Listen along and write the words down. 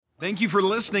Thank you for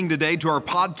listening today to our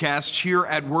podcast here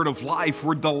at Word of Life.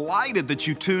 We're delighted that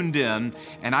you tuned in,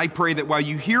 and I pray that while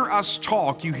you hear us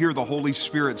talk, you hear the Holy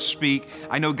Spirit speak.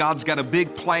 I know God's got a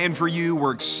big plan for you.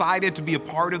 We're excited to be a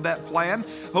part of that plan.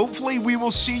 Hopefully, we will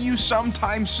see you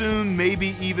sometime soon,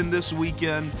 maybe even this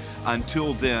weekend.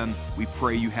 Until then, we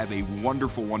pray you have a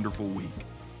wonderful, wonderful week.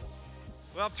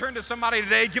 Well, turn to somebody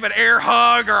today, give an air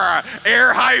hug or an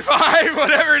air high five,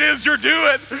 whatever it is you're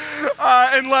doing,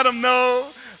 and let them know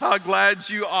how glad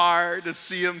you are to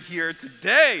see them here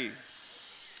today.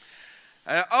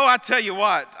 I tell you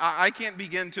what, I can't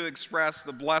begin to express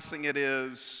the blessing it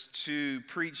is to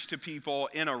preach to people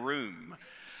in a room.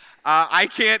 I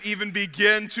can't even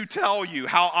begin to tell you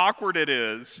how awkward it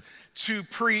is to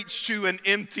preach to an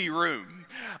empty room.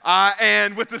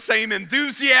 And with the same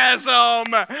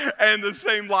enthusiasm and the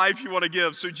same life you want to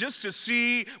give. So just to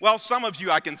see, well, some of you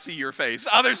I can see your face.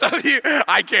 Others of you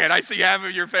I can't. I see half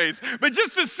of your face. But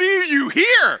just to see you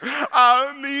here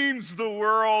means the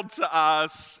world to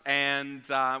us. And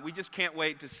we just can't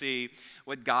wait to see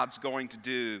what God's going to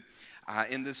do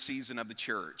in this season of the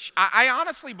church. I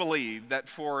honestly believe that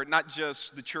for not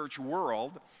just the church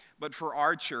world, but for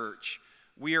our church,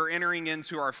 we are entering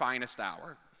into our finest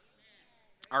hour.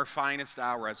 Our finest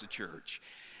hour as a church.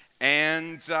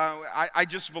 And I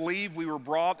just believe we were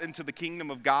brought into the kingdom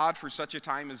of God for such a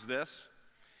time as this.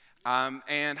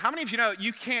 And how many of you know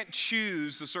you can't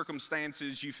choose the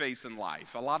circumstances you face in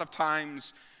life? A lot of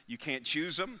times you can't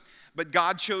choose them, but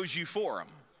God chose you for them.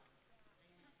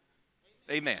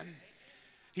 Amen.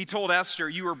 He told Esther,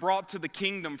 you were brought to the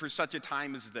kingdom for such a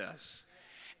time as this.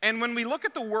 And when we look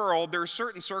at the world, there are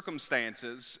certain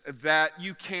circumstances that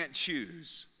you can't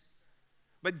choose.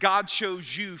 But God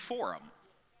chose you for them.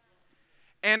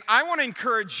 And I want to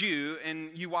encourage you, and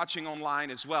you watching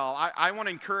online as well, I want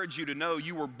to encourage you to know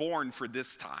you were born for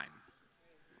this time.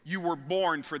 You were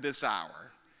born for this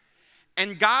hour.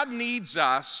 And God needs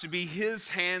us to be His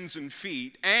hands and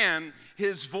feet and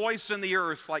His voice in the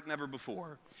earth like never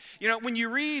before. You know, when you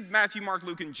read Matthew, Mark,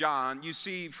 Luke, and John, you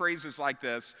see phrases like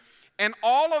this. And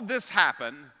all of this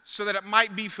happened so that it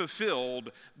might be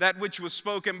fulfilled that which was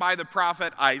spoken by the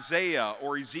prophet Isaiah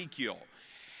or Ezekiel.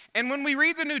 And when we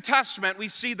read the New Testament, we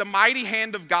see the mighty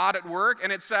hand of God at work,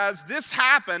 and it says this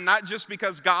happened not just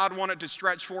because God wanted to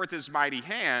stretch forth His mighty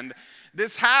hand.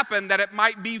 This happened that it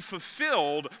might be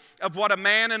fulfilled of what a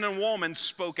man and a woman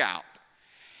spoke out.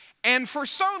 And for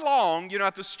so long,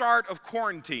 at the start of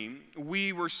quarantine,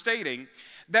 we were stating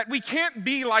that we can't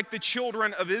be like the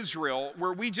children of Israel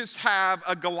where we just have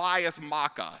a Goliath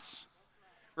mock us,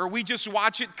 where we just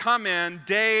watch it come in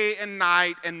day and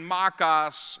night and mock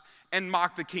us and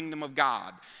mock the kingdom of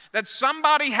God. That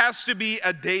somebody has to be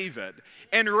a David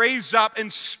and raise up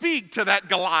and speak to that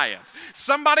Goliath.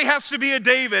 Somebody has to be a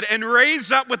David and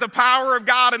raise up with the power of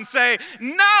God and say,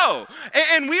 no.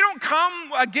 And we don't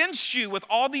come against you with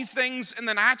all these things in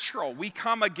the natural. We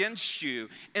come against you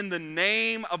in the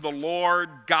name of the Lord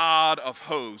God of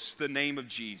hosts, the name of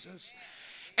Jesus.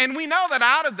 And we know that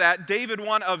out of that, David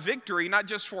won a victory, not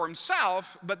just for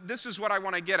himself, but this is what I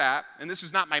want to get at, and this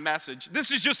is not my message.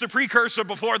 This is just a precursor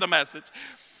before the message.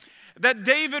 That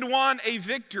David won a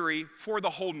victory for the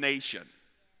whole nation.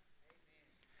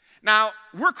 Now,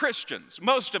 we're Christians,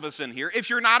 most of us in here. If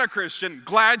you're not a Christian,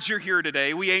 glad you're here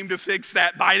today. We aim to fix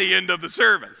that by the end of the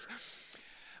service.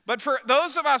 But for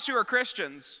those of us who are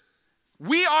Christians,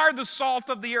 we are the salt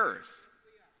of the earth.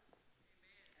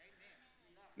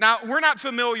 Now, we're not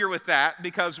familiar with that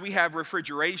because we have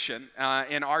refrigeration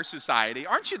in our society.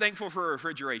 Aren't you thankful for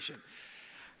refrigeration?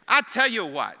 I tell you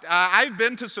what, I've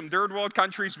been to some third world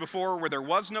countries before where there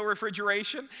was no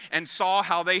refrigeration and saw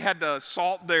how they had to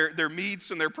salt their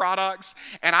meats and their products.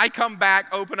 And I come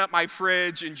back, open up my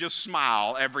fridge, and just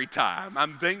smile every time.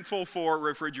 I'm thankful for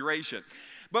refrigeration.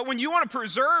 But when you want to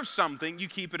preserve something, you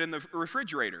keep it in the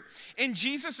refrigerator. In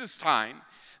Jesus' time,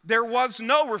 there was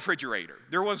no refrigerator.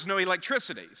 There was no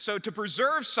electricity. So to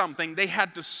preserve something, they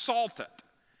had to salt it.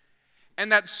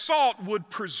 And that salt would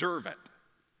preserve it.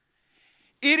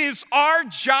 It is our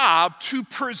job to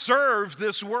preserve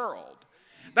this world.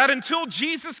 That until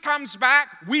Jesus comes back,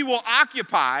 we will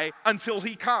occupy until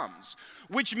He comes.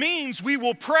 Which means we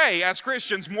will pray as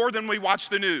Christians more than we watch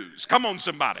the news. Come on,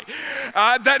 somebody.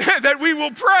 That we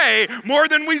will pray more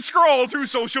than we scroll through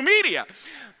social media.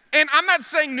 And I'm not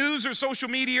saying news or social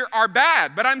media are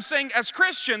bad, but I'm saying as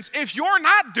Christians, if you're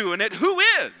not doing it, who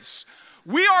is?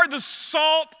 We are the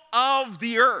salt of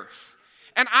the earth.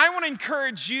 And I want to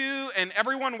encourage you and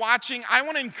everyone watching, I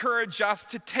want to encourage us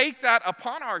to take that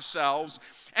upon ourselves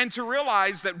and to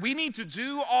realize that we need to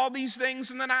do all these things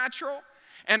in the natural.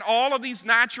 And all of these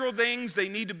natural things, they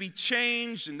need to be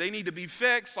changed and they need to be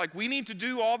fixed. Like, we need to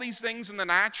do all these things in the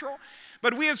natural.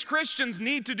 But we as Christians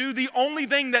need to do the only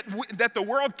thing that the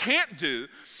world can't do,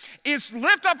 is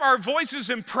lift up our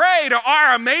voices and pray to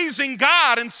our amazing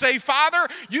God and say, Father,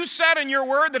 you said in your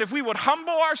word that if we would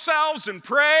humble ourselves and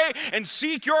pray and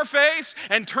seek your face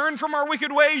and turn from our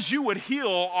wicked ways, you would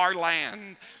heal our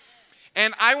land.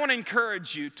 And I want to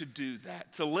encourage you to do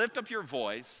that, to lift up your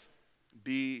voice,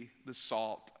 be the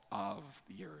salt of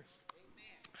the earth.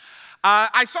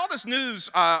 I saw this news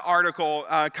article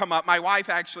come up. My wife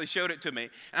actually showed it to me.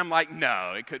 And I'm like,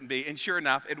 no, it couldn't be. And sure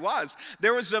enough, it was.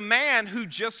 There was a man who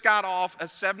just got off a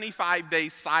 75-day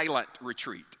silent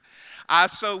retreat.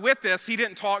 So with this, he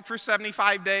didn't talk for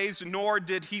 75 days, nor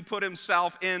did he put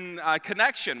himself in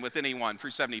connection with anyone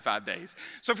for 75 days.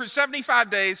 So for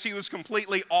 75 days, he was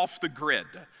completely off the grid.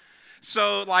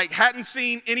 So like hadn't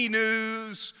seen any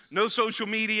news, no social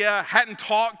media, hadn't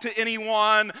talked to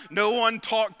anyone, no one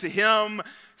talked to him,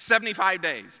 75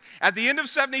 days. At the end of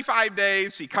 75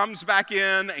 days, he comes back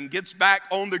in and gets back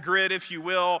on the grid, if you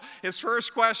will. His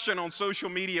first question on social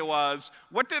media was,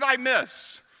 what did I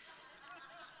miss?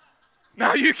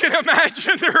 Now you can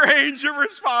imagine the range of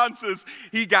responses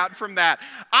he got from that.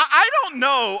 I don't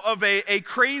know of a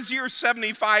crazier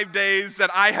 75 days that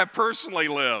I have personally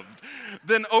lived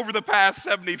than over the past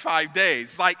 75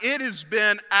 days. Like, it has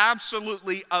been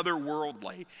absolutely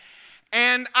otherworldly.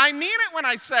 And I mean it when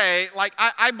I say, like,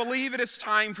 I believe it is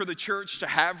time for the church to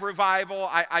have revival.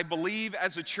 I believe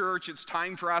as a church it's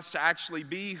time for us to actually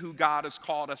be who God has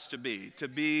called us to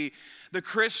be the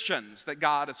Christians that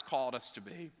God has called us to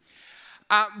be.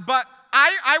 But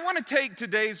I want to take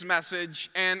today's message,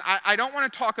 and I don't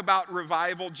want to talk about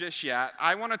revival just yet.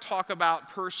 I want to talk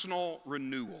about personal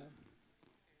renewal.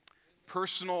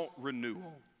 Personal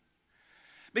renewal.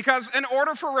 Because in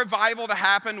order for revival to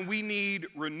happen, we need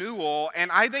renewal,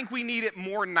 and I think we need it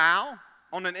more now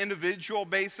on an individual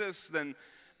basis than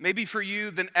maybe for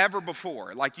you than ever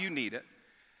before, like you need it.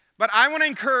 But I want to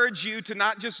encourage you to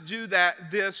not just do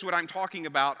what I'm talking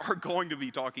about, or going to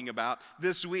be talking about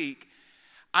this week.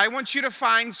 I want you to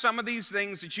find some of these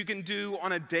things that you can do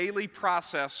on a daily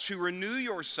process to renew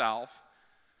yourself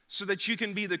so that you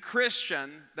can be the Christian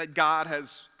that God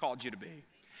has called you to be.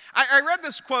 I read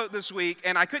this quote this week,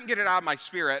 and I couldn't get it out of my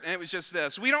spirit, and it was just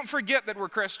this. We don't forget that we're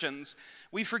Christians.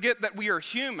 We forget that we are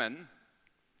human,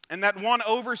 and that one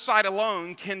oversight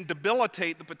alone can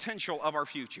debilitate the potential of our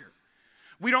future.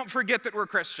 We don't forget that we're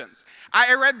Christians.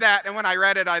 I read that, and when I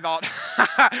read it, I thought,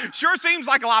 sure seems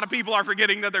like a lot of people are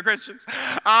forgetting that they're Christians.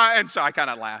 And so I kind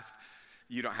of laughed.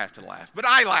 You don't have to laugh, but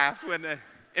I laughed when,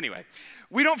 anyway.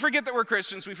 We don't forget that we're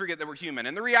Christians, we forget that we're human.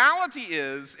 And the reality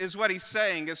is what he's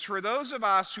saying is for those of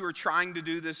us who are trying to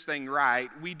do this thing right,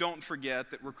 we don't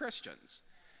forget that we're Christians.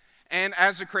 And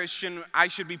as a Christian, I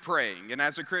should be praying. And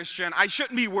as a Christian, I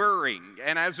shouldn't be worrying.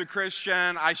 And as a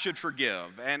Christian, I should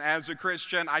forgive. And as a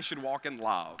Christian, I should walk in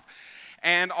love.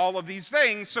 And all of these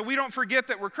things. So we don't forget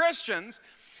that we're Christians,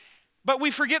 but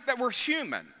we forget that we're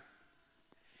human.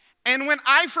 And when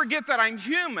I forget that I'm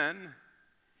human,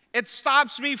 it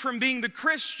stops me from being the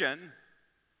Christian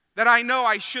that I know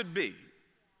I should be.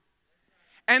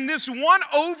 And this one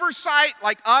oversight,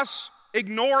 like us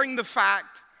ignoring the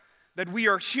fact that we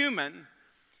are human,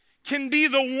 can be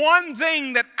the one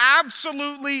thing that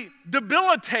absolutely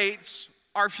debilitates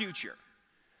our future.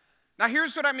 Now,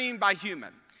 here's what I mean by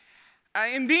human.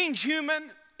 In being human,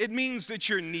 it means that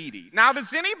you're needy. Now,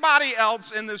 does anybody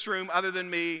else in this room other than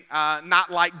me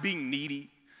not like being needy?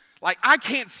 Like, I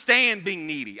can't stand being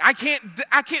needy. I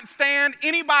can't stand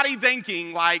anybody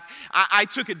thinking like I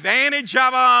took advantage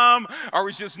of them or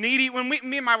was just needy. When me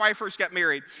and my wife first got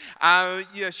married,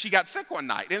 she got sick one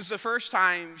night. It was the first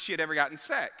time she had ever gotten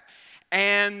sick.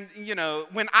 And,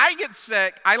 when I get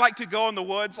sick, I like to go in the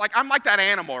woods. Like, I'm like that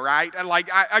animal, right? And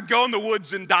I go in the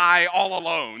woods and die all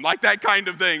alone, like that kind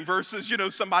of thing, versus,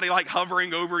 somebody like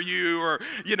hovering over you or,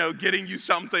 getting you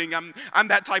something. I'm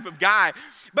that type of guy.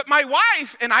 But my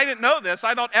wife, and I didn't know this,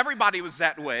 I thought everybody was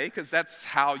that way because that's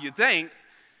how you think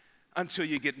until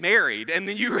you get married. And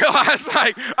then you realize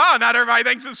not everybody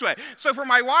thinks this way. So for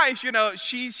my wife,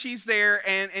 she's there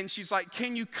and she's like,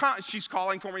 can you come? She's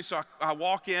calling for me. So I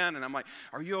walk in and I'm like,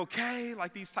 are you okay?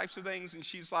 Like these types of things. And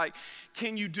she's like,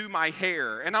 can you do my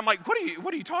hair? And I'm like, what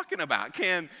are you talking about?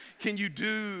 Can you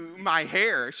do my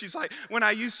hair? She's like, when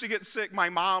I used to get sick, my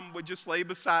mom would just lay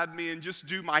beside me and just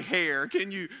do my hair. Can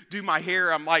you do my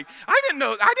hair? I'm like, I didn't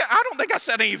know. I don't think I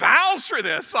said any vows for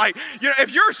this. Like,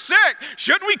 if you're sick,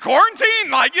 shouldn't we coordinate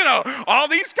quarantine? Like, all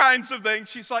these kinds of things.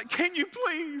 She's like, can you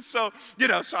please? So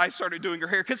I started doing her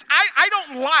hair because I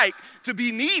don't like to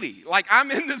be needy. Like,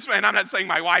 I'm in this, and I'm not saying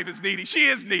my wife is needy. She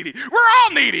is needy. We're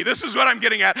all needy. This is what I'm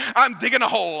getting at. I'm digging a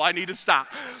hole. I need to stop.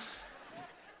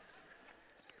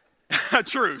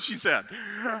 True, she said.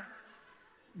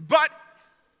 But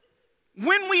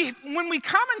when we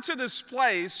come into this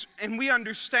place and we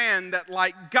understand that,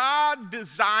 like, God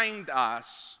designed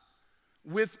us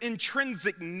with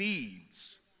intrinsic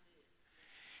needs,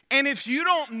 and if you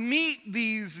don't meet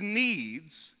these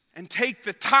needs and take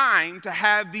the time to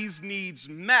have these needs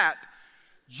met,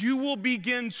 you will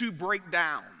begin to break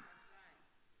down.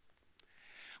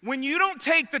 When you don't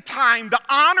take the time to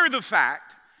honor the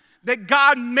fact that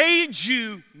God made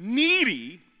you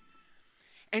needy,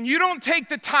 and you don't take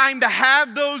the time to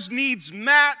have those needs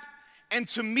met and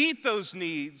to meet those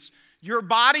needs, your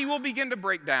body will begin to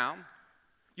break down,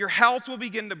 your health will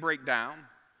begin to break down,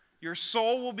 your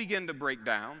soul will begin to break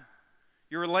down,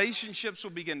 your relationships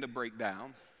will begin to break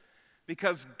down,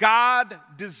 because God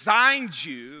designed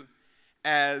you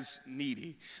as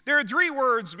needy. There are 3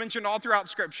 words mentioned all throughout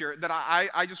Scripture that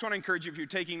I just want to encourage you, if you're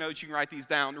taking notes, you can write these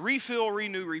down. Refill,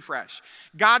 renew, refresh.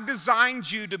 God designed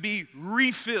you to be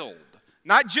refilled.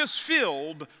 Not just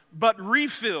filled, but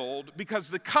refilled, because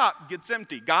the cup gets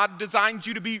empty. God designed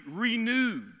you to be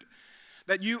renewed.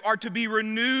 That you are to be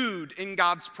renewed in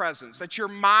God's presence. That your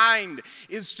mind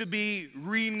is to be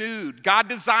renewed. God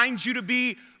designed you to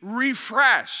be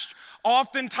refreshed.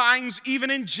 Oftentimes, even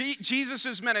in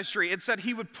Jesus' ministry, it said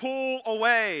he would pull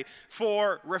away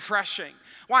for refreshing.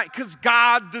 Why? Because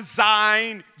God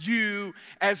designed you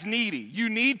as needy. You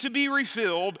need to be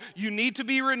refilled, you need to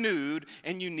be renewed,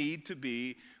 and you need to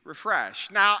be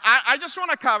refreshed. Now, I just want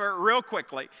to cover real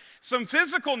quickly some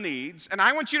physical needs, and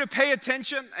I want you to pay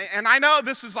attention. And I know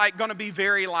this is like going to be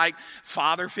very like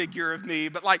father figure of me,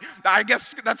 but like I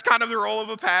guess that's kind of the role of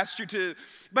a pastor too.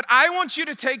 But I want you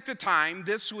to take the time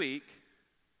this week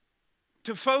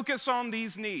to focus on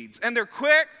these needs. And they're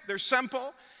quick, they're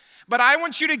simple, but I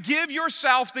want you to give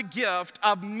yourself the gift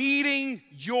of meeting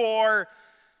your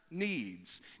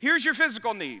needs. Here's your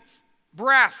physical needs.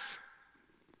 Breath.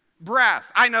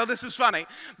 I know this is funny,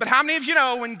 but how many of you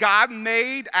know when God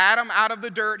made Adam out of the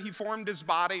dirt, he formed his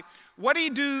body, what did he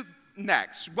do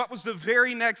next? What was the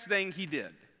very next thing he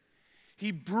did?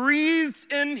 He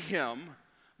breathed in him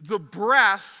the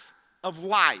breath of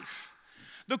life.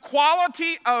 The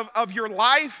quality of your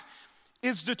life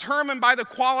is determined by the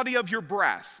quality of your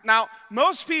breath. Now,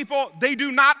 most people, they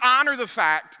do not honor the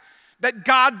fact that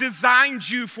God designed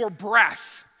you for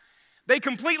breath. They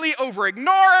completely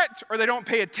over-ignore it, or they don't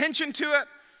pay attention to it.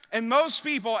 And most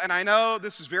people, and I know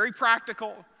this is very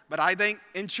practical, but I think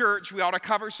in church we ought to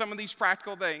cover some of these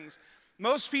practical things.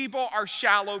 Most people are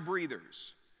shallow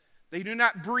breathers. They do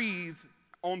not breathe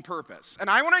on purpose. And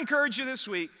I want to encourage you this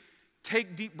week,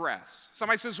 take deep breaths.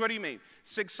 Somebody says, what do you mean?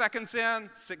 6 seconds in,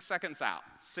 6 seconds out.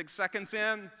 6 seconds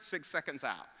in, 6 seconds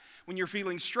out. When you're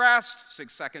feeling stressed,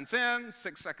 6 seconds in,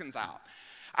 6 seconds out.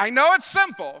 I know it's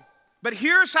simple, but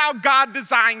here's how God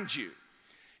designed you.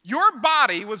 Your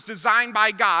body was designed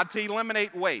by God to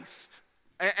eliminate waste.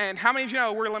 And how many of you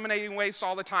know we're eliminating waste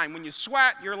all the time? When you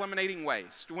sweat, you're eliminating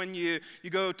waste. When you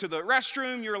go to the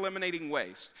restroom, you're eliminating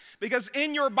waste. Because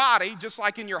in your body, just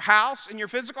like in your house, in your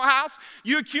physical house,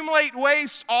 you accumulate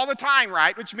waste all the time,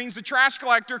 right? Which means the trash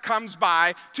collector comes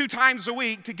by 2 times a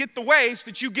week to get the waste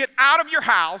that you get out of your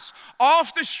house,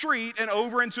 off the street, and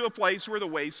over into a place where the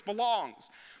waste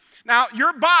belongs. Now,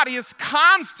 your body is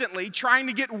constantly trying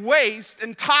to get waste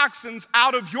and toxins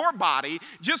out of your body,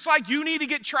 just like you need to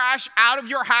get trash out of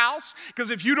your house, because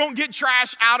if you don't get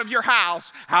trash out of your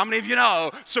house, how many of you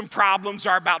know some problems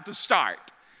are about to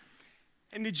start?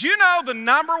 And did you know the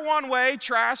number one way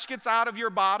trash gets out of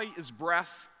your body is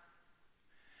breath?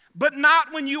 But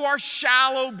not when you are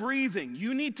shallow breathing.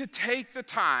 You need to take the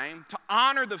time to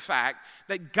honor the fact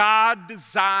that God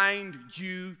designed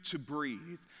you to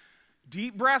breathe.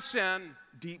 Deep breaths in,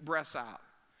 deep breaths out.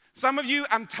 Some of you,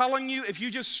 I'm telling you, if you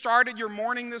just started your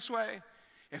morning this way,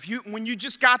 when you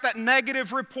just got that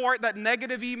negative report, that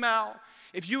negative email,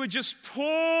 if you would just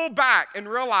pull back and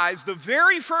realize the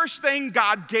very first thing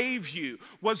God gave you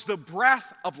was the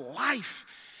breath of life,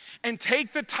 and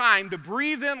take the time to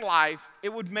breathe in life,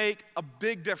 it would make a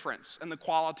big difference in the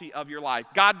quality of your life.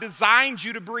 God designed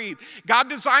you to breathe. God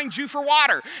designed you for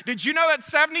water. Did you know that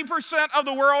 70% of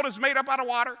the world is made up out of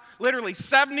water? Literally,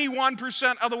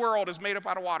 71% of the world is made up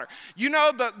out of water. You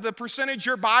know the percentage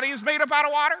your body is made up out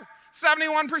of water?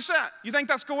 71%. You think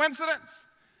that's coincidence?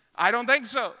 I don't think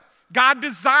so. God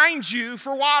designed you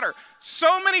for water.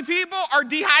 So many people are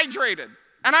dehydrated.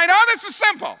 And I know this is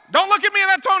simple. Don't look at me in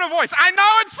that tone of voice. I know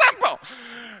it's simple.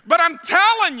 But I'm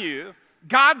telling you,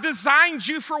 God designed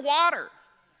you for water.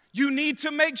 You need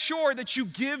to make sure that you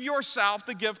give yourself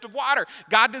the gift of water.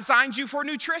 God designed you for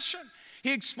nutrition.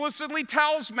 He explicitly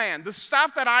tells man, the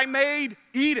stuff that I made,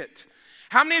 eat it.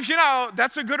 How many of you know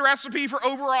that's a good recipe for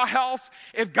overall health?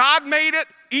 If God made it,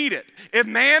 eat it. If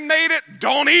man made it,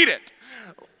 don't eat it.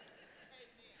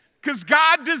 Because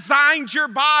God designed your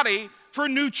body for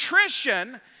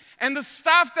nutrition, and the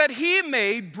stuff that He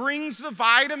made brings the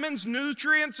vitamins,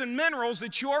 nutrients, and minerals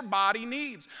that your body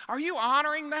needs. Are you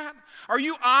honoring that? Are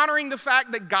you honoring the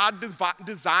fact that God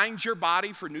designed your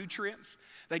body for nutrients?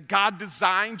 That God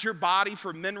designed your body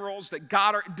for minerals? That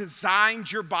God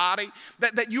designed your body?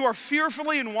 That you are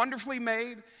fearfully and wonderfully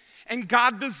made? And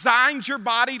God designed your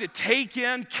body to take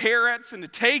in carrots and to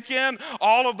take in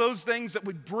all of those things that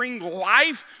would bring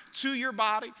life to your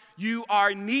body. You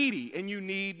are needy and you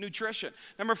need nutrition.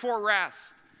 Number 4,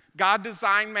 rest. God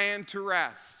designed man to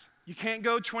rest. You can't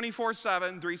go 24/7,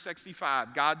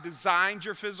 365. God designed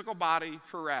your physical body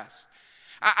for rest.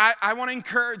 I want to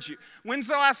encourage you. When's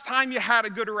the last time you had a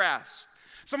good rest?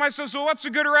 Somebody says, well, what's a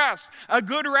good rest? A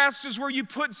good rest is where you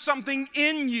put something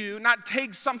in you, not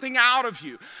take something out of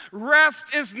you.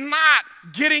 Rest is not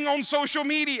getting on social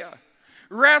media.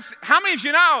 Rest, how many of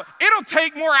you know, it'll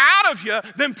take more out of you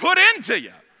than put into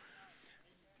you.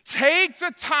 Take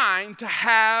the time to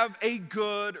have a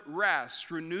good rest.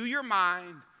 Renew your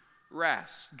mind,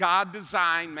 rest. God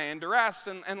designed man to rest.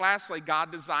 And lastly, God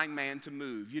designed man to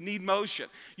move. You need motion.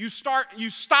 You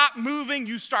stop moving,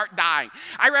 you start dying.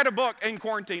 I read a book in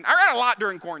quarantine. I read a lot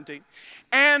during quarantine.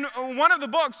 And one of the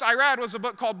books I read was a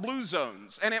book called Blue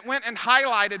Zones. And it went and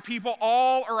highlighted people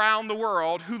all around the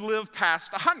world who live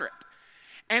past 100.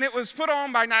 And it was put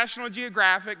on by National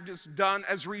Geographic, just done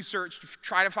as research to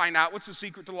try to find out what's the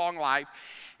secret to long life.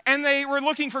 And they were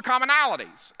looking for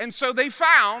commonalities. And so they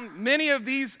found many of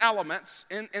these elements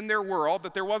in their world,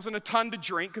 that there wasn't a ton to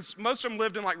drink, because most of them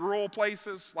lived in like rural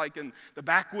places, like in the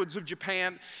backwoods of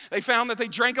Japan. They found that they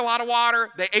drank a lot of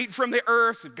water. They ate from the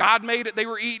earth. If God made it, they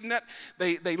were eating it.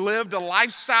 They lived a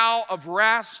lifestyle of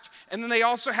rest. And then they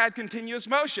also had continuous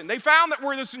motion. They found that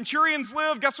where the centurions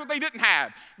lived, guess what they didn't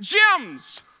have?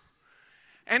 Gyms.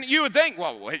 And you would think,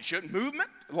 well, it shouldn't movement?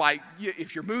 Like,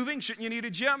 if you're moving, shouldn't you need a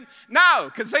gym? No,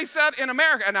 because they said in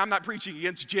America, and I'm not preaching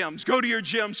against gyms, go to your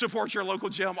gym, support your local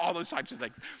gym, all those types of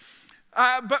things.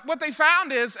 But what they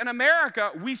found is in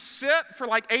America, we sit for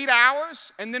like 8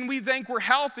 hours, and then we think we're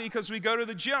healthy because we go to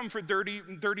the gym for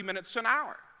 30 minutes to an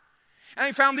hour. And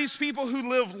they found these people who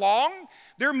live long,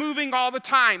 they're moving all the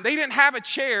time. They didn't have a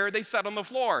chair, they sat on the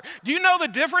floor. Do you know the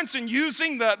difference in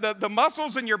using the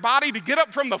muscles in your body to get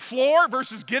up from the floor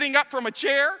versus getting up from a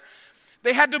chair?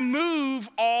 They had to move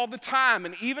all the time,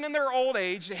 and even in their old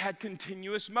age, they had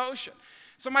continuous motion.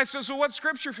 Somebody says, well, what's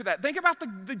scripture for that? Think about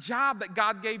the job that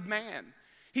God gave man.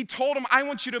 He told him, I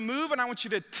want you to move and I want you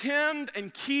to tend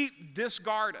and keep this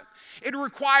garden. It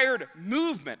required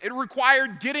movement. It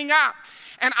required getting up.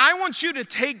 And I want you to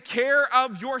take care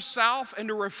of yourself and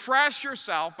to refresh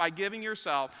yourself by giving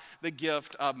yourself the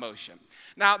gift of motion.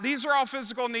 Now, these are all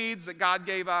physical needs that God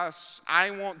gave us.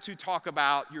 I want to talk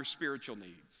about your spiritual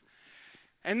needs.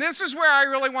 And this is where I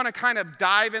really want to kind of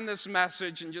dive in this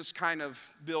message and just kind of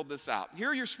build this out. Here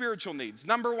are your spiritual needs.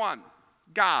 Number 1,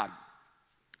 God.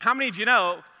 How many of you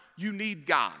know you need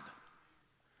God?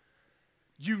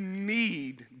 You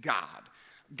need God.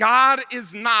 God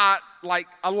is not like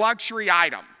a luxury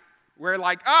item where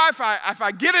like, oh, if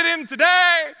I get it in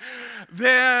today,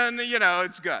 then,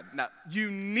 it's good. No,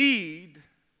 you need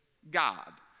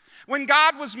God. When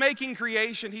God was making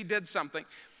creation, He did something.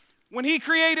 When He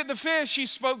created the fish, He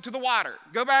spoke to the water.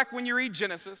 Go back when you read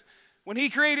Genesis. When He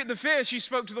created the fish, He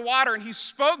spoke to the water, and He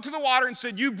spoke to the water and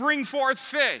said, you bring forth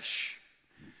fish.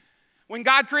 When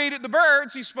God created the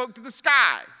birds, He spoke to the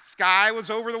sky. Sky was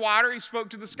over the water. He spoke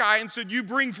to the sky and said, you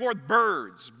bring forth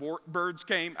birds. Birds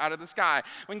came out of the sky.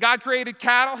 When God created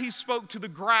cattle, He spoke to the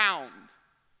ground.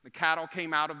 The cattle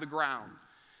came out of the ground.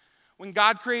 When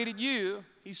God created you,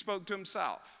 He spoke to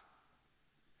Himself.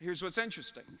 Here's what's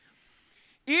interesting.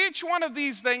 Each one of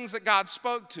these things that God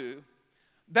spoke to,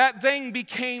 that thing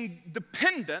became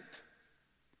dependent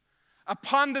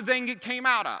upon the thing it came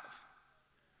out of.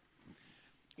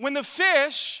 When the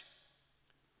fish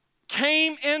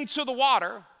came into the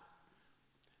water,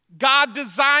 God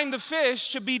designed the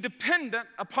fish to be dependent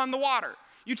upon the water.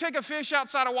 You take a fish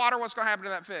outside of water, what's going to happen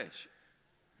to that fish?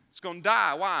 It's going to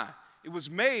die. Why? It was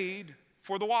made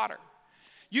for the water.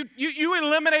 You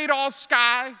eliminate all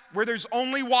sky where there's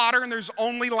only water and there's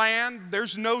only land.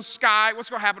 There's no sky. What's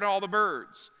going to happen to all the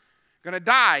birds? Going to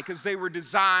die because they were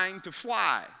designed to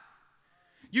fly.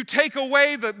 You take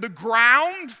away the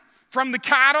ground from the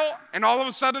cattle, and all of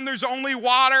a sudden there's only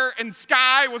water and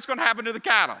sky. What's going to happen to the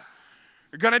cattle?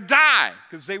 They're going to die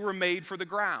because they were made for the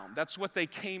ground. That's what they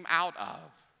came out of.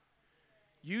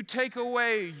 You take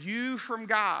away you from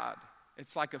God,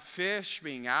 it's like a fish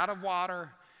being out of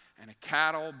water and a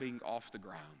cattle being off the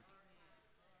ground.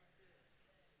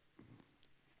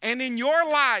 And in your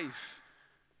life,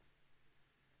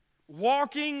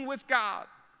 walking with God,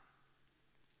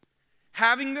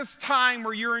 having this time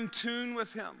where you're in tune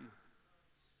with Him,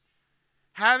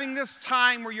 having this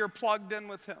time where you're plugged in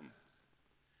with Him,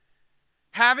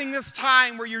 having this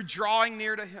time where you're drawing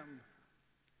near to Him,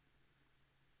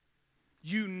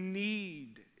 you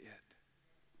need it.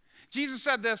 Jesus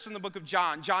said this in the book of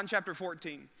John, John chapter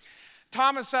 14.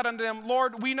 Thomas said unto him,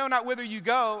 Lord, we know not whither you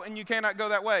go, and you cannot go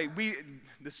that way.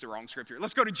 This is the wrong scripture.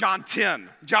 Let's go to John 10.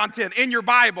 John 10. In your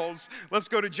Bibles, let's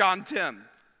go to John 10.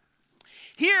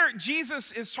 Here,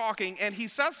 Jesus is talking, and he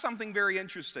says something very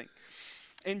interesting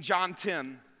in John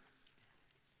 10.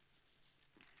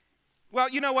 Well,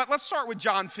 you know what? Let's start with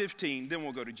John 15, then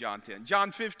we'll go to John 10.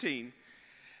 John 15,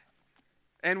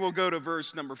 and we'll go to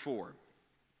verse number 4.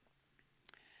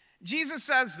 Jesus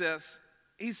says this.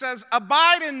 He says,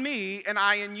 abide in me and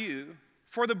I in you,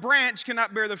 for the branch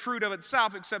cannot bear the fruit of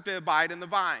itself except it abide in the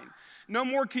vine. No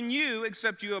more can you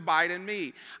except you abide in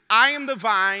me. I am the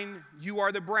vine, you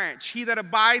are the branch. He that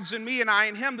abides in me and I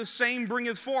in him, the same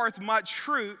bringeth forth much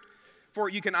fruit. For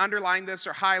you can underline this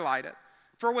or highlight it.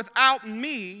 For without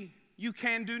me, you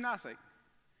can do nothing.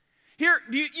 Here,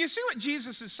 you see what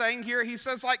Jesus is saying here? He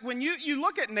says, like, when you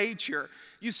look at nature,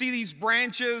 you see these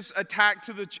branches attached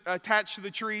to the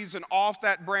trees, and off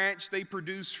that branch, they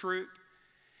produce fruit.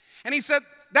 And he said,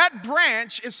 that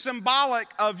branch is symbolic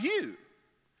of you.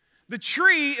 The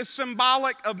tree is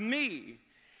symbolic of me.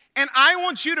 And I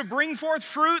want you to bring forth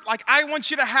fruit. Like, I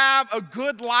want you to have a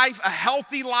good life, a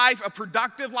healthy life, a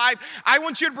productive life. I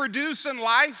want you to produce in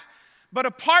life. But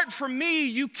apart from me,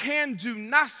 you can do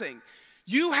nothing.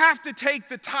 You have to take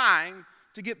the time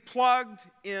to get plugged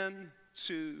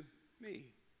into me.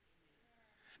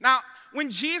 Now, when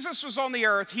Jesus was on the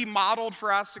earth, he modeled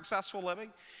for us successful living.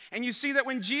 And you see that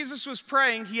when Jesus was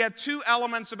praying, he had two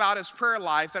elements about his prayer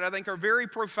life that I think are very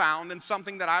profound and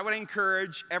something that I would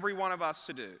encourage every one of us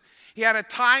to do. He had a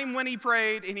time when he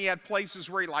prayed, and he had places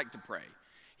where he liked to pray.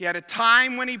 He had a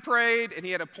time when he prayed, and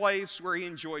he had a place where he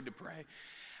enjoyed to pray.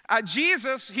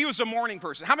 Jesus, he was a morning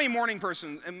person. How many morning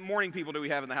people do we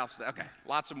have in the house today? Okay,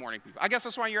 lots of morning people. I guess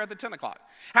that's why you're at the 10 o'clock.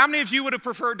 How many of you would have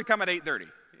preferred to come at 8:30?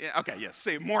 Yeah, okay, yes,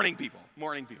 see, morning people.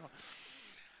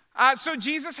 So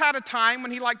Jesus had a time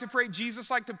when he liked to pray. Jesus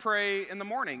liked to pray in the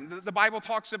morning. The Bible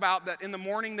talks about that in the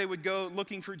morning they would go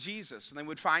looking for Jesus, and they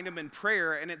would find him in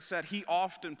prayer, and it said he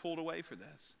often pulled away for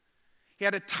this. He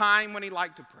had a time when he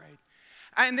liked to pray.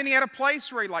 And then he had a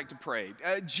place where he liked to pray.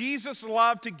 Jesus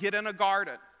loved to get in a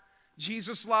garden.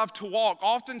 Jesus loved to walk.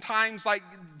 Oftentimes, like,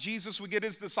 Jesus would get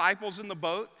his disciples in the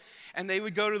boat, and they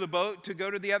would go to the boat to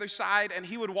go to the other side, and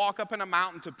he would walk up in a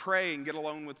mountain to pray and get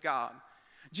alone with God.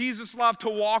 Jesus loved to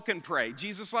walk and pray.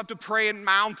 Jesus loved to pray in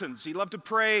mountains. He loved to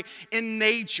pray in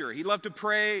nature. He loved to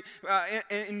pray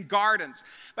in gardens.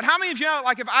 But how many of you know,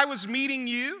 like, if I was meeting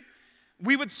you,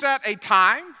 we would set a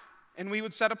time and we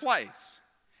would set a place.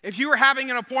 If you were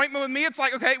having an appointment with me, it's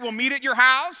like, okay, we'll meet at your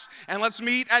house and let's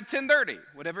meet at 10:30,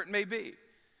 whatever it may be.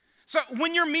 So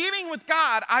when you're meeting with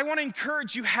God, I want to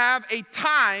encourage you have a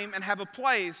time and have a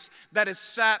place that is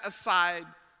set aside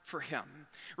for him.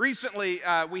 Recently,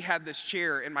 we had this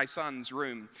chair in my son's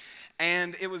room,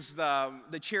 and it was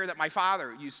the chair that my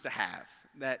father used to have,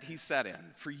 that he sat in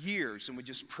for years and would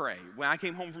just pray. When I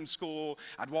came home from school,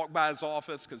 I'd walk by his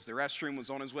office because the restroom was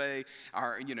on his way,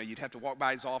 or, you know, you'd have to walk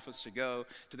by his office to go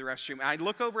to the restroom. And I'd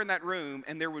look over in that room,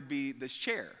 and there would be this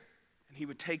chair, and he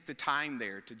would take the time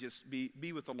there to just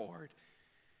be with the Lord.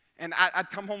 And I'd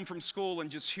come home from school and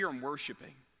just hear him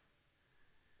worshiping,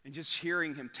 and just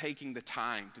hearing him taking the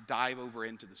time to dive over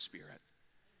into the Spirit.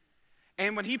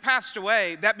 And when he passed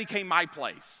away, that became my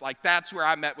place. Like, that's where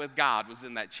I met with God, was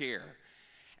in that chair.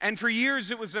 And for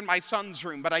years, it was in my son's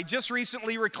room, but I just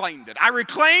recently reclaimed it. I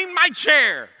reclaimed my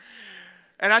chair.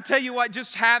 And I tell you what,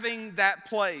 just having that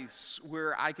place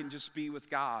where I can just be with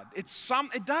God, it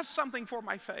does something for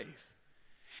my faith.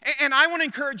 And I want to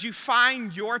encourage you,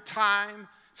 find your time,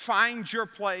 find your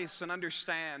place, and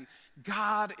understand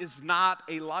God is not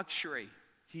a luxury.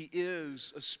 He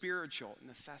is a spiritual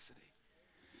necessity.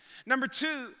 Number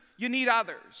two, you need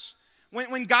others.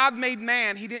 When God made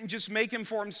man, he didn't just make him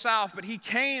for himself, but he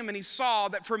came and he saw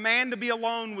that for man to be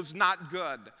alone was not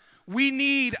good. We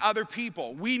need other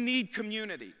people. We need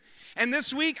community. And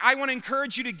this week, I want to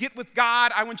encourage you to get with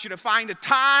God. I want you to find a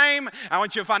time. I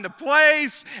want you to find a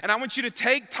place. And I want you to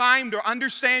take time to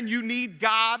understand you need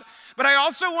God. But I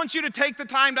also want you to take the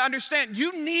time to understand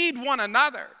you need one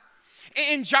another.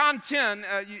 In John 10,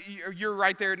 you're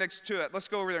right there next to it. Let's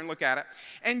go over there and look at it.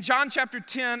 In John chapter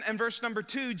 10 and verse number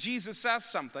 2, Jesus says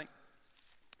something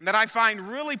that I find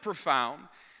really profound.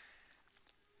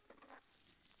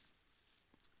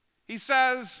 He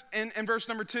says in verse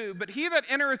number 2, "But he that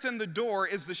entereth in the door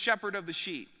is the shepherd of the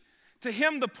sheep. To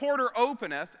him the porter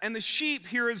openeth, and the sheep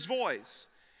hear his voice.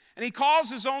 And he calls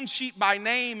his own sheep by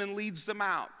name and leads them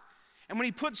out. And when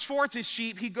he puts forth his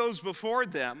sheep, he goes before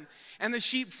them, and the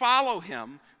sheep follow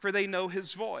him, for they know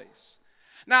his voice."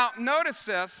 Now, notice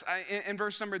this in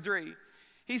verse number 3.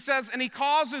 He says, and he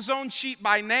calls his own sheep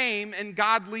by name, and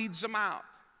God leads them out.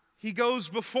 He goes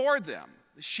before them.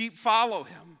 The sheep follow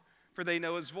him, for they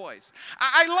know his voice.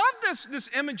 I love this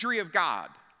imagery of God.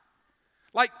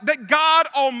 Like that God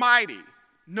Almighty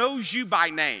knows you by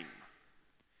name.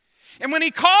 And when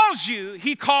he calls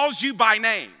you by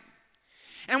name.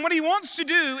 And what he wants to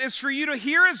do is for you to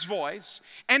hear his voice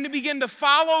and to begin to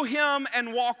follow him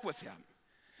and walk with him.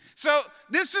 So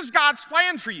this is God's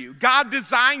plan for you. God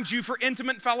designed you for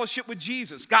intimate fellowship with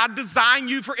Jesus. God designed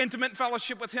you for intimate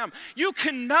fellowship with him. You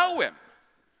can know him.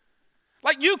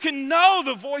 Like you can know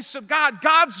the voice of God.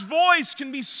 God's voice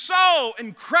can be so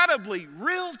incredibly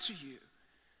real to you.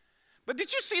 But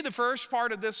did you see the first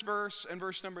part of this verse in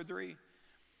verse number 3?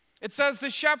 It says the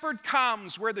shepherd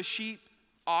comes where the sheep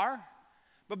are.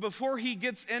 But before he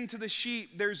gets into the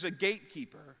sheep, there's a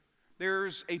gatekeeper.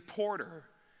 There's a porter.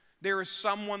 There is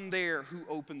someone there who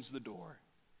opens the door.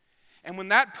 And when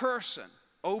that person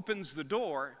opens the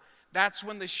door, that's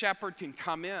when the shepherd can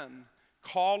come in,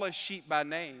 call a sheep by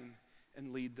name,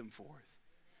 and lead them forth.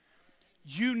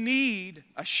 You need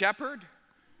a shepherd.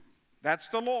 That's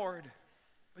the Lord.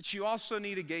 But you also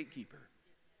need a gatekeeper.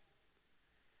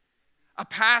 A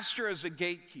pastor is a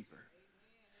gatekeeper.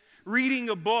 Reading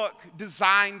a book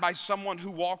designed by someone who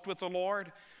walked with the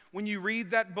Lord, when you read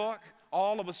that book,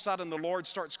 all of a sudden the Lord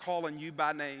starts calling you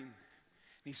by name. And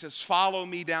he says, follow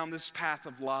me down this path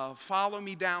of love. Follow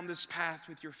me down this path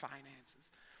with your finances.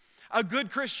 A good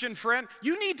Christian friend,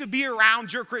 you need to be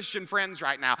around your Christian friends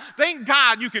right now. Thank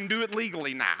God you can do it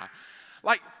legally now.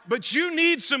 But you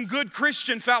need some good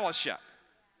Christian fellowship.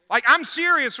 I'm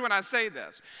serious when I say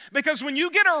this. Because when you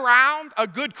get around a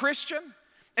good Christian,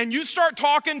 and you start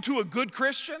talking to a good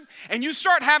Christian, and you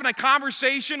start having a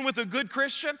conversation with a good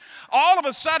Christian, all of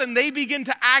a sudden they begin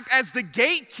to act as the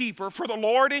gatekeeper for the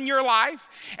Lord in your life.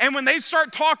 And when they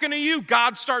start talking to you,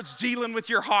 God starts dealing with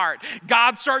your heart.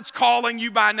 God starts calling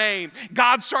you by name.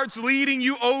 God starts leading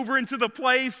you over into the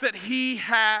place that he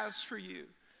has for you.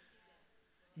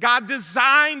 God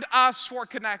designed us for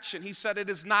connection. He said, it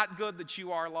is not good that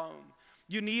you are alone.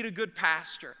 You need a good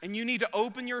pastor, and you need to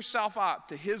open yourself up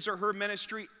to his or her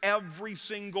ministry every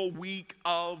single week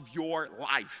of your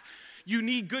life. You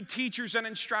need good teachers and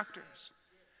instructors.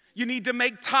 You need to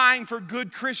make time for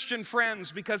good Christian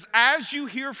friends, because as you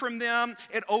hear from them,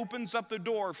 it opens up the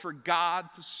door for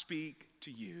God to speak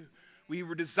to you. We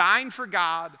were designed for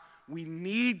God. We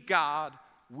need God.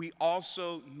 We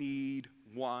also need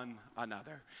one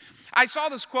another. I saw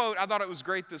this quote. I thought it was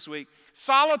great this week.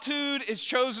 Solitude is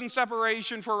chosen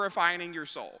separation for refining your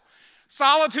soul.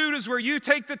 Solitude is where you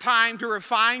take the time to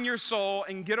refine your soul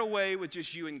and get away with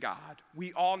just you and God.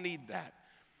 We all need that.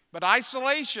 But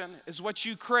isolation is what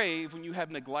you crave when you have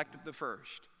neglected the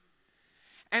first.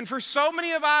 And for so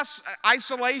many of us,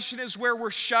 isolation is where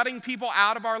we're shutting people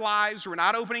out of our lives. We're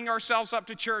not opening ourselves up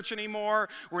to church anymore.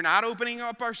 We're not opening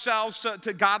up ourselves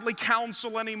to godly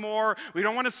counsel anymore. We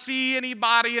don't want to see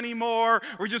anybody anymore.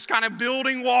 We're just kind of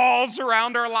building walls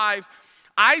around our life.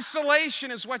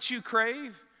 Isolation is what you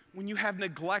crave when you have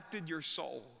neglected your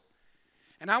soul.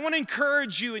 And I want to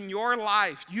encourage you in your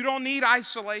life. You don't need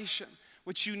isolation.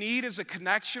 What you need is a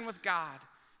connection with God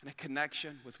and a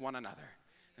connection with one another.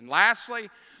 And lastly,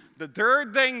 the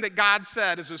third thing that God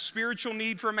said is a spiritual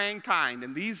need for mankind.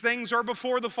 And these things are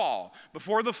before the fall.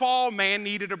 Before the fall, man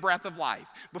needed a breath of life.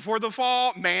 Before the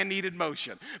fall, man needed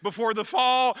motion. Before the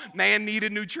fall, man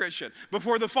needed nutrition.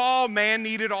 Before the fall, man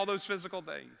needed all those physical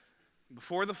things.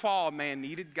 Before the fall, man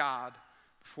needed God.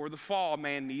 Before the fall,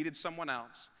 man needed someone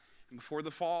else. And before the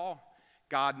fall,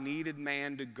 God needed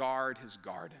man to guard his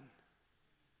garden.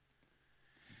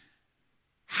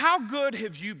 How good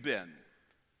have you been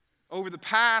over the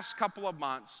past couple of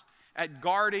months at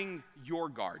guarding your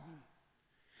garden?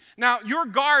 Now, your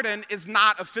garden is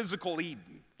not a physical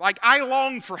Eden. I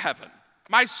long for heaven.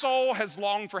 My soul has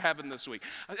longed for heaven this week.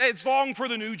 It's longed for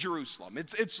the New Jerusalem.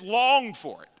 It's longed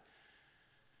for it.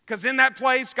 Because in that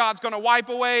place, God's going to wipe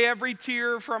away every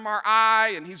tear from our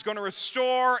eye, and He's going to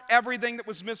restore everything that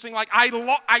was missing. Like,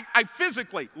 I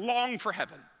physically long for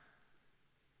heaven.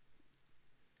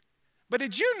 But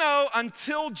did you know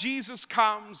until Jesus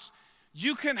comes,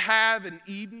 you can have an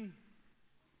Eden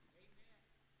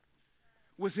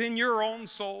within your own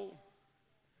soul?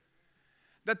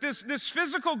 That this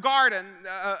physical garden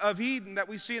of Eden that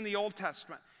we see in the Old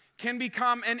Testament can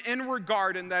become an inward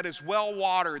garden that is well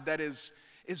watered, that is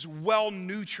well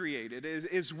nutriated,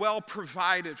 is well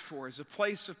provided for, is a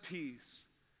place of peace.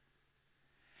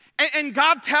 And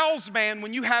God tells man,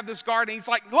 when you have this garden, He's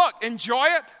like, look, enjoy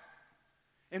it.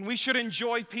 And we should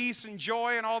enjoy peace and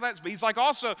joy and all that. But He's like,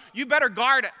 also, you better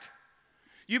guard it.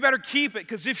 You better keep it,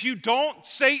 because if you don't,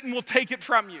 Satan will take it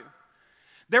from you.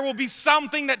 There will be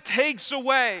something that takes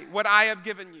away what I have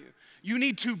given you. You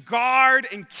need to guard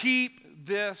and keep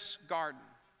this garden.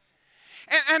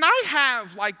 And I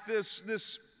have like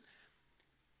this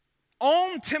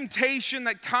own temptation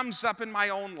that comes up in my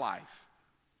own life,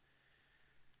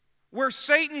 where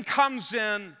Satan comes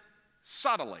in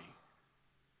subtly.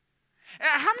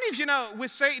 How many of you know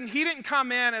with Satan, he didn't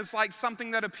come in as like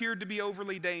something that appeared to be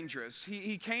overly dangerous.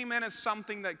 He came in as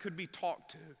something that could be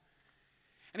talked to.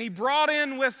 And he brought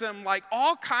in with him like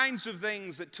all kinds of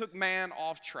things that took man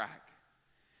off track.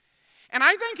 And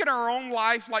I think in our own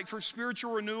life, like for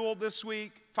spiritual renewal this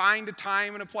week, find a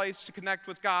time and a place to connect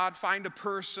with God, find a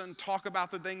person, talk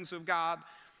about the things of God.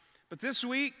 But this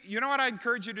week, you know what I'd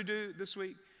encourage you to do this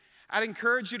week? I'd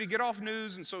encourage you to get off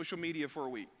news and social media for a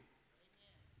week.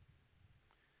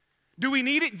 Do we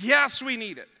need it? Yes, we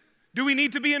need it. Do we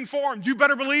need to be informed? You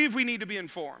better believe we need to be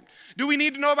informed. Do we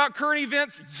need to know about current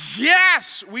events?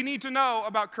 Yes, we need to know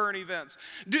about current events.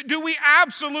 Do we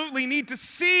absolutely need to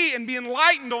see and be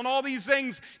enlightened on all these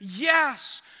things?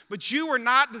 Yes, but you were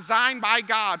not designed by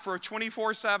God for a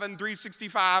 24/7,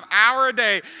 365 hour a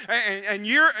day, and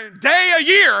day a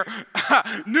year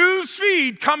news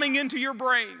feed coming into your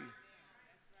brain.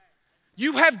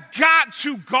 You have got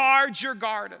to guard your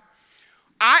garden.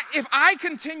 If I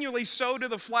continually sow to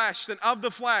the flesh, then of the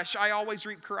flesh I always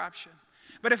reap corruption.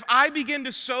 But if I begin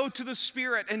to sow to the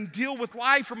Spirit and deal with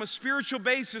life from a spiritual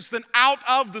basis, then out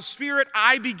of the Spirit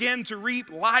I begin to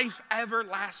reap life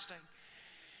everlasting.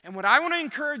 And what I want to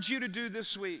encourage you to do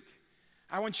this week,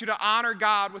 I want you to honor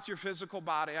God with your physical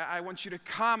body. I want you to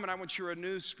come and I want you to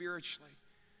renew spiritually.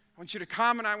 I want you to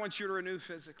come and I want you to renew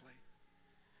physically.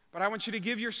 But I want you to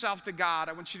give yourself to God.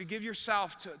 I want you to give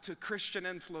yourself to Christian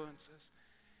influences.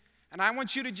 And I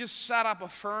want you to just set up a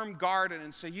firm garden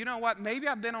and say, you know what, maybe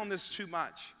I've been on this too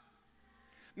much.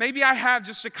 Maybe I have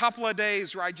just a couple of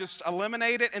days where I just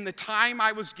eliminate it, and the time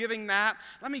I was giving that,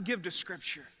 let me give to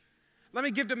Scripture. Let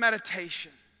me give to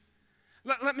meditation.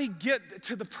 Let me get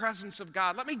to the presence of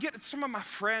God. Let me get to some of my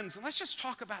friends, and let's just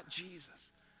talk about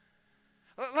Jesus.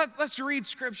 Let's read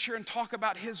Scripture and talk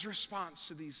about His response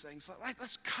to these things.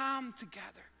 Let's come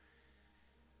together,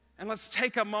 and let's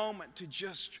take a moment to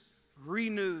just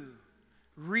renew,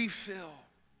 refill,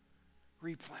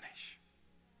 replenish.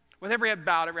 With every head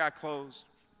bowed, every eye closed.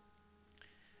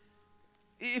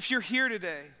 If you're here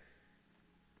today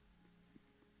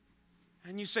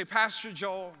and you say, Pastor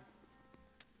Joel,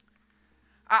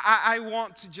 I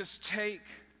want to just take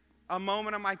a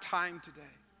moment of my time today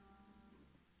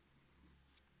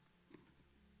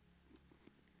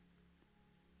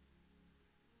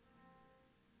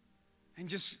and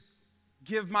just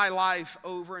give my life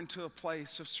over into a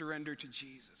place of surrender to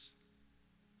Jesus.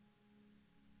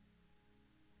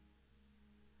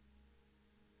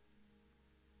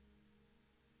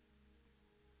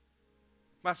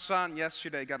 My son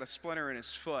yesterday got a splinter in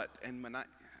his foot, and when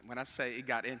I say it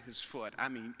got in his foot, I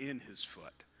mean in his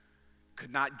foot.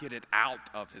 Could not get it out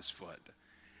of his foot.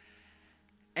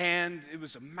 And it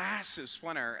was a massive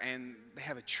splinter, and they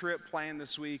have a trip planned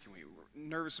this week, and we were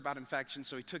nervous about infection,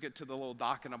 so he took it to the little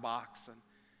doc in a box and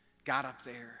got up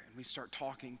there, and we start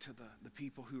talking to the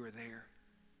people who are there.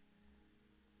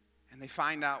 And they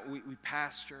find out we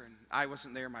pastor, and I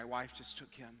wasn't there, my wife just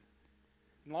took him.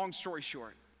 And long story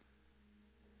short,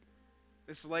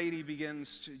 this lady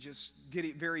begins to just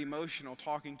get very emotional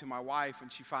talking to my wife when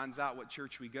she finds out what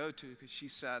church we go to, because she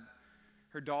said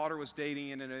her daughter was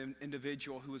dating an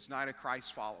individual who was not a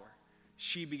Christ follower.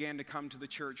 She began to come to the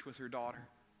church with her daughter.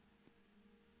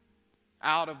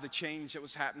 Out of the change that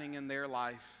was happening in their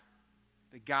life,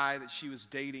 the guy that she was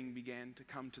dating began to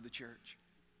come to the church.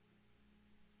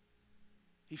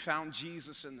 He found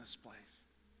Jesus in this place,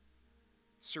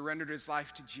 surrendered his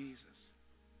life to Jesus.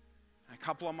 And a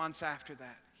couple of months after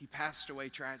that, he passed away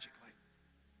tragically.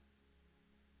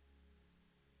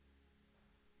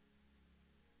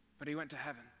 But he went to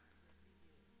heaven.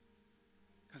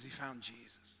 because he found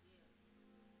Jesus.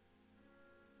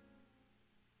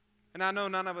 And I know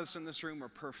none of us in this room are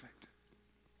perfect.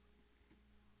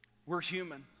 We're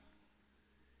human,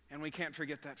 and we can't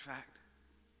forget that fact.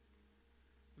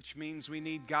 Which means we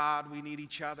need God, we need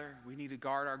each other, we need to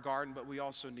guard our garden, but we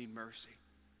also need mercy.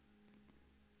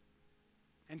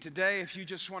 And today, if you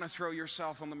just want to throw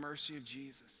yourself on the mercy of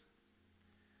Jesus,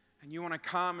 and you want to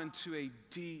come into a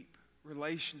deep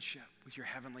relationship with your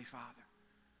Heavenly Father,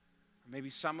 or maybe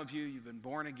some of you, you've been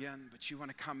born again, but you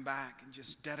want to come back and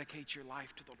just dedicate your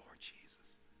life to the Lord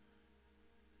Jesus.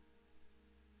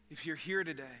 If you're here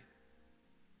today,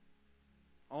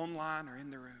 online or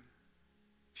in the room,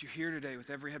 if you're here today with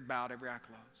every head bowed, every eye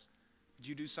closed, would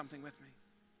you do something with me?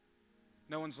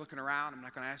 No one's looking around. I'm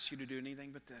not going to ask you to do anything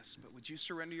but this. But would you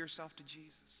surrender yourself to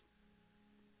Jesus?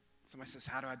 Somebody says,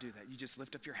 how do I do that? You just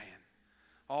lift up your hand.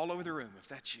 All over the room, if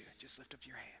that's you, just lift up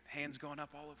your hand. Hands going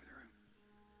up all over the room.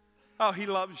 Oh, he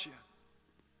loves you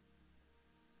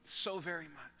so very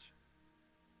much.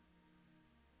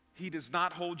 He does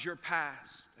not hold your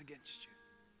past against you.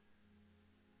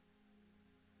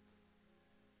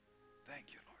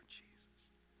 Thank you, Lord Jesus.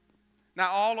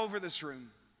 Now, all over this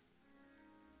room,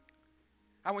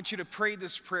 I want you to pray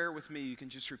this prayer with me. You can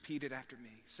just repeat it after me.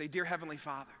 Say, Dear Heavenly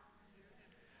Father,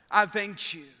 I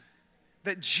thank you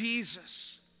that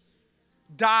Jesus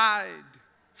died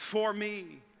for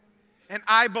me, and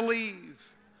I believe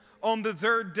on the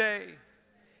third day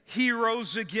he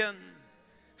rose again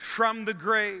from the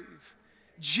grave.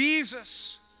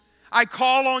 Jesus, I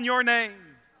call on your name,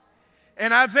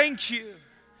 and I thank you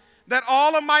that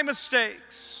all of my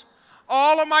mistakes,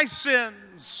 all of my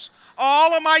sins,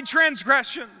 all of my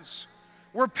transgressions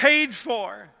were paid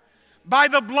for by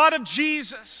the blood of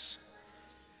Jesus.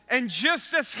 And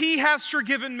just as he has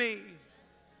forgiven me,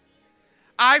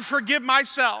 I forgive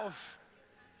myself.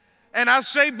 And I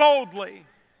say boldly,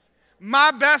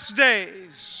 my best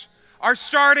days are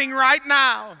starting right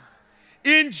now.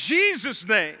 In Jesus'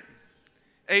 name,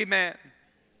 amen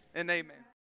and amen.